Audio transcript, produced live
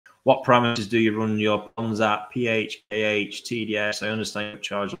what parameters do you run your ponds at? pH, KH, TDS. I understand you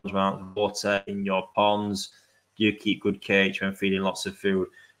charge large amount of water in your ponds. Do you keep good KH when feeding lots of food?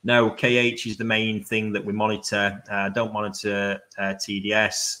 No, KH is the main thing that we monitor. Don't monitor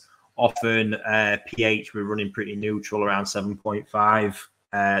TDS. Often pH, we're running pretty neutral around 7.5.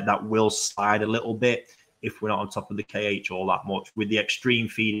 That will slide a little bit if we're not on top of the KH all that much. With the extreme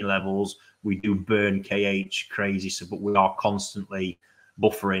feeding levels, we do burn KH crazy, so but we are constantly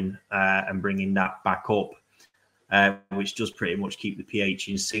buffering and bringing that back up, which does pretty much keep the pH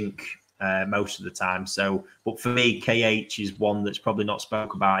in sync most of the time. So, but for me, KH is one that's probably not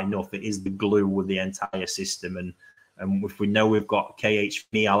spoke about enough. It is the glue of the entire system, and if we know we've got KH, for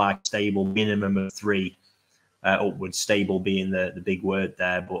me, I like stable minimum of 3. Upwards, stable being the big word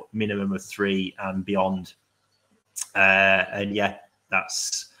there, but minimum of 3 and beyond. And yeah,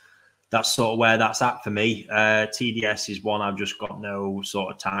 that's sort of where that's at for me. TDS is one I've just got no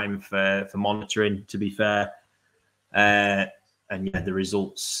sort of time for monitoring, to be fair. And yeah, the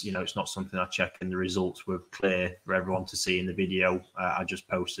results, you know, it's not something I check, and the results were clear for everyone to see in the video I just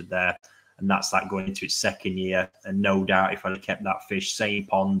posted there. And that's that going into its 2nd year. And no doubt if I'd have kept that fish, same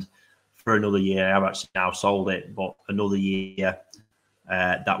pond, for another year, I've actually now sold it, but another year,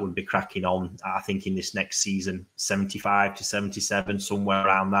 that would be cracking on. I think in this next season, 75 to 77, somewhere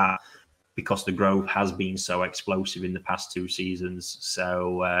around that, because the growth has been so explosive in the past 2 seasons.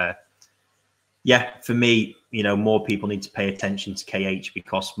 So, yeah, for me, you know, more people need to pay attention to KH,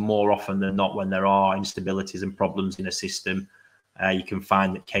 because more often than not, when there are instabilities and problems in a system, you can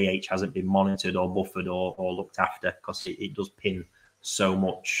find that KH hasn't been monitored or buffered or looked after, because it does pin so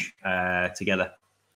much together.